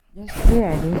Yesterday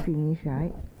I didn't finish,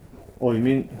 right? Oh, you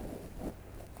mean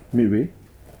midway?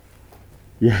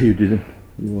 Yeah, you didn't.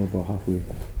 You were about halfway.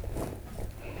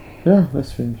 Yeah,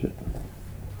 let's finish it.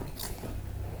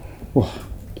 Wow,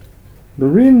 the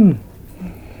rain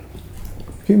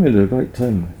came at the right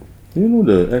time. Do you know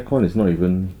the aircon is not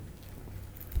even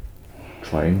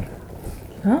trying?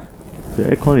 Huh? The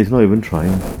aircon is not even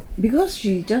trying. Because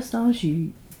she just now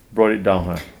she Brought it down,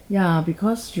 huh? yeah,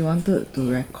 because she wanted to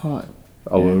record.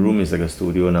 Our room is like a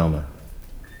studio now, ma.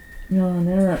 No,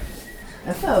 then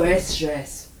I felt very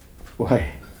stressed.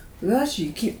 Why? Because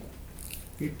she keep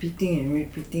repeating and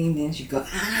repeating, then she got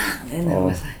then I Oh.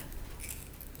 was like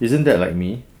Isn't that like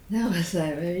me?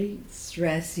 very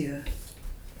stressed here.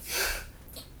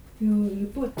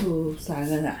 You put to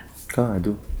silent ah? Can't I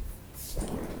do?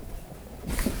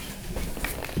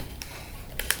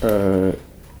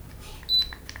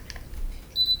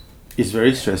 It's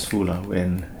very stressful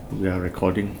when we are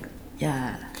recording.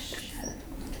 Yeah.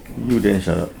 You then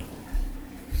shut up.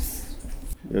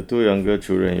 Your two younger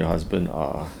children and your husband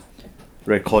are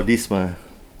recordists, ma.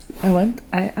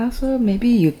 I asked her maybe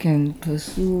you can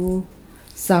pursue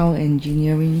sound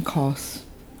engineering course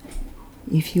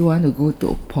if you want to go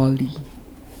to poly.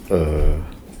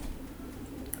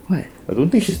 What? I don't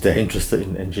think she's that interested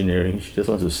in engineering. She just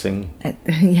wants to sing.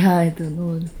 Yeah, I don't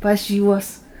know. But she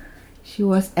was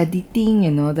editing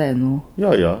and all that, no?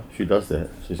 Yeah, she does that.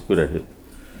 She's good at it.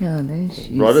 Yeah, then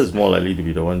she. Brother is more likely to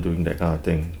be the one doing that kind of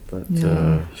thing. But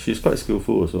Yeah. she's quite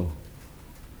skillful also.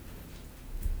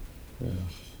 Yeah.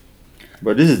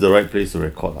 But this is the right place to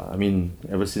record. I mean,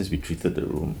 ever since we treated the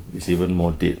room, it's even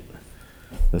more dead.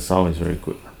 The sound is very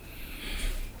good.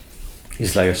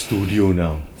 It's like a studio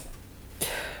now.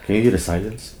 Can you hear the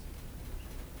silence?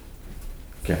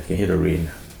 Okay, I can hear the rain.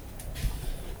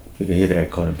 You can hear the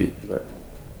aircon a bit, but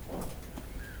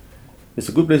it's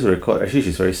a good place to record. Actually,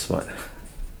 she's very smart.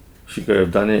 She could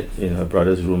have done it in her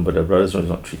brother's room, but the brother's room is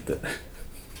not treated.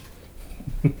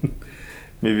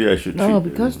 Maybe I should treat No, the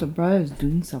because the room. brother is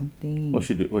doing something. What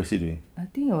is he doing? I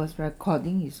think he was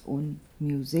recording his own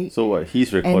music. So what?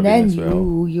 He's recording And then as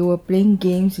well. you were playing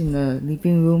games in the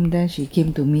living room. Then she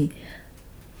came to me.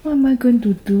 What am I going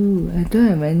to do? I don't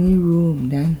have any room.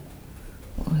 Then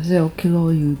I said, okay,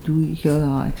 lor, you do it here,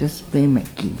 lor. I just play my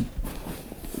game.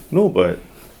 No, but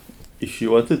if she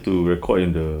wanted to record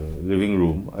in the living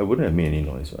room, I wouldn't have made any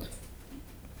noise. Right?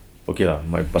 Okay lah,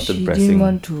 my button She pressing.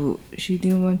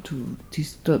 didn't want to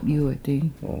disturb you, I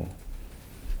think. Oh.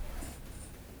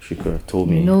 She could have told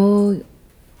me You know,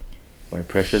 my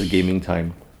precious gaming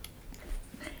time.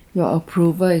 your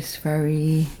approval is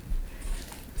very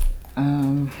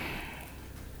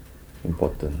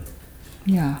Important.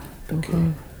 yeah, to Okay.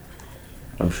 her.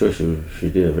 I'm sure she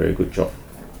did a very good job.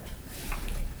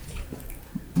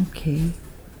 Okay.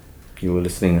 You were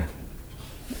listening.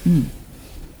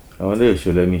 I wonder if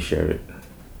she'll let me share it.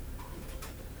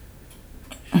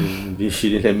 She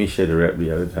didn't let me share the rap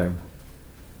the other time.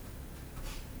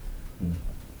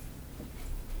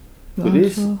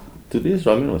 Today's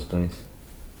ramen was nice.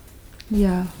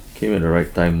 Yeah. Came at the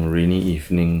right time, a rainy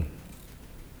evening.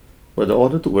 But the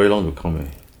order took very long to come.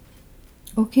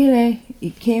 Okay leh.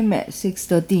 It came at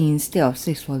 6:30 instead of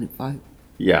 6:45.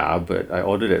 Yeah, but I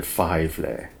ordered at 5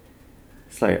 leh.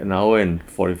 It's like an hour and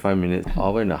 45 minutes,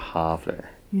 hour and a half leh.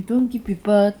 You don't give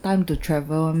people time to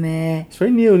travel meh? It's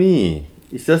very near only.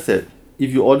 It's just that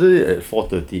if you order it at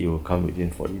 4:30, it will come within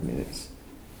 40 minutes.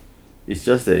 It's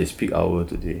just that it's peak hour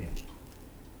today.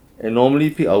 And normally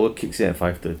peak hour kicks in at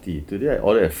 5:30. Today I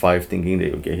ordered at 5 thinking that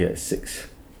it will get here at 6.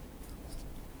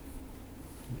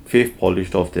 Faith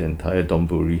polished off the entire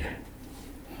donburi.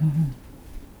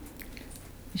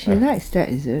 She likes that,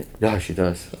 is it? Yeah, she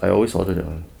does. I always order that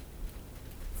one.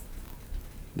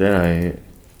 Then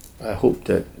I hope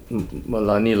that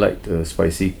Malani liked the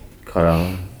spicy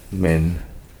karang man.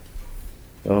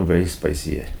 That one very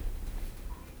spicy.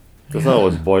 Just now I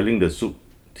was boiling the soup,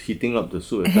 heating up the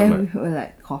soup. And we were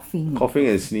like coughing. Coughing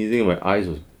and sneezing. My eyes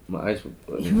were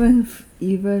burning.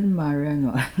 Even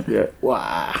Marian what? Yeah,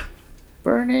 wow,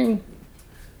 burning.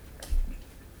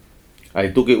 I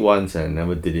took it once and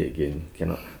never did it again.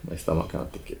 Cannot. My stomach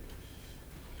cannot take it.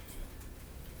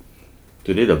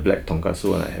 Today the black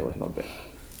tonkatsu one I had was not bad.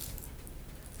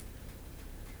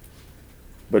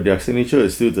 But their signature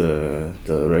is still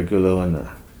the regular one.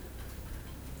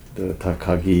 The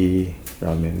Takagi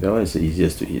ramen. That one is the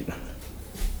easiest to eat.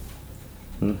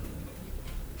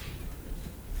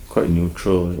 Quite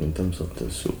neutral in terms of the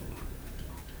soup.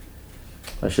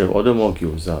 I should have ordered more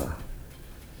gyoza.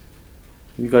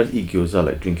 You guys eat gyoza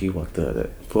like drinking water.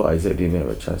 That poor Isaac didn't have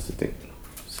a chance to take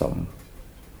some.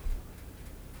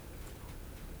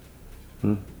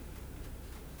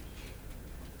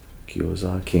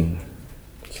 Gyoza King.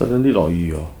 Suddenly 落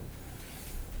雨 oh.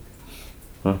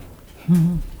 Huh?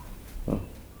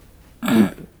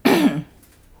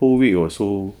 Whole week was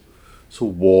so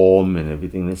warm and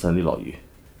everything, then suddenly 落雨.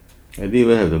 I didn't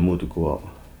even have the mood to go out.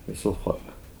 It's so hot.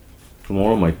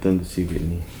 Tomorrow my turn to see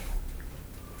Whitney.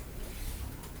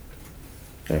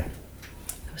 Yeah.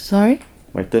 Sorry?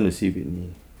 My turn to see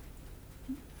Whitney.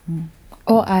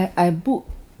 Oh, I booked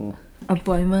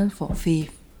appointment for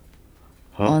Faith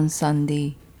Huh? on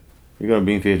Sunday. You gonna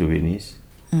bring Faith to Whitney's?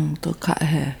 To cut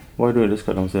hair. Why don't you just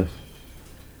cut downstairs?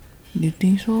 You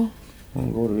think so? Oh,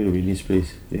 go all the way to Whitney's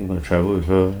place. Then you gotta travel with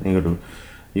her. Then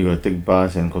you gotta take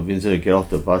bus and convince her to get off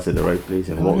the bus at the right place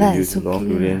and walk with you to Long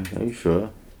Durian. Are you sure?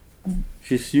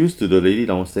 She's used to the lady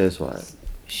downstairs, what?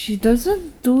 She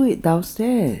doesn't do it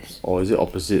downstairs. Or is it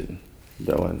opposite?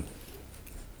 That one.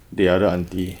 The other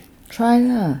auntie. Try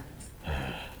lah.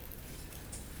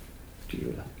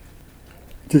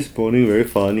 This morning very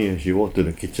funny. She walked to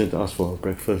the kitchen to ask for her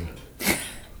breakfast.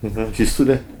 She stood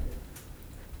there.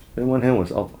 Then one hand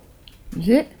was up. Is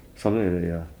it? Something like that,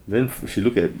 yeah. Then she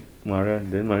looked at Maria.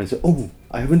 Then Maria said, "Oh,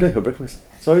 I haven't done her breakfast.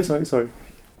 Sorry. It's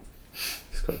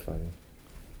quite funny.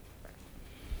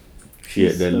 She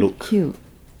had that so look. Cute.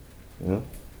 Yeah?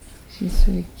 She's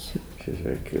very cute. She's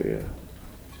very cute, yeah.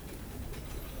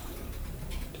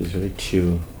 She's very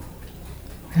chill.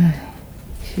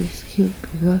 She's cute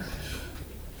because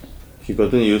She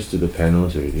gotten used to the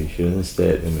panels already. She doesn't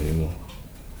stare at them anymore.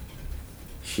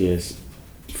 She has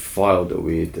filed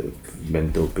away the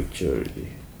mental picture already.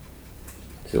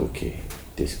 It's okay.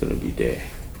 This is gonna be there.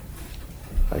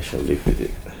 I shall live with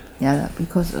it. yeah,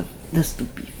 because of the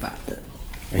stupid father.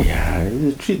 Yeah,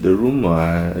 you treat the room.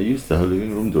 I used the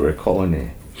living room to record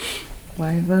one.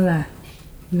 Whatever lah.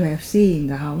 You have say in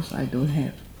the house, I don't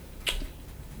have.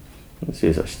 Don't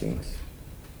say such things.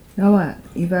 Now what?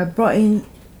 If I brought in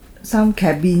some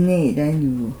cabinet, then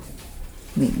you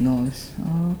make noise.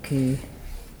 Okay.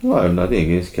 Well, I have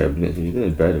nothing against cabinets. You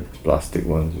didn't buy the plastic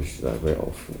ones, which are very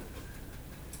awful.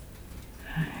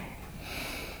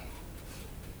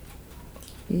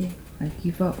 Yeah, I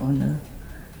give up on a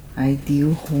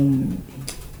ideal home.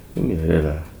 Don't be like that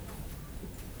lah.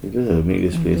 You just have to make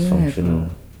this place don't have functional.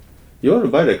 You want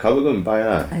to buy the cover, go and buy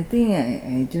lah. I think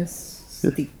I just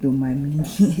stick to my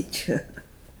miniature.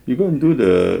 You go and do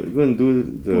the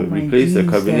Put my replace the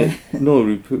jeans cabinet. No,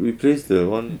 replace the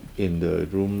one in the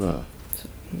room lah.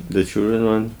 The children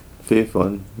one, Faith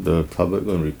one, the cupboard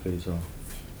go and replace lah.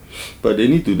 But they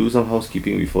need to do some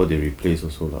housekeeping before they replace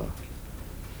also lah.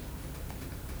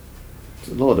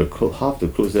 A lot of the clothes, half the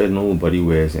clothes there nobody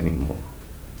wears anymore.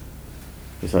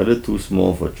 It's either too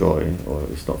small for Joy or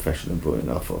it's not fashionable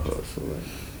enough for her. So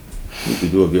need to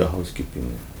do a bit of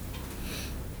housekeeping.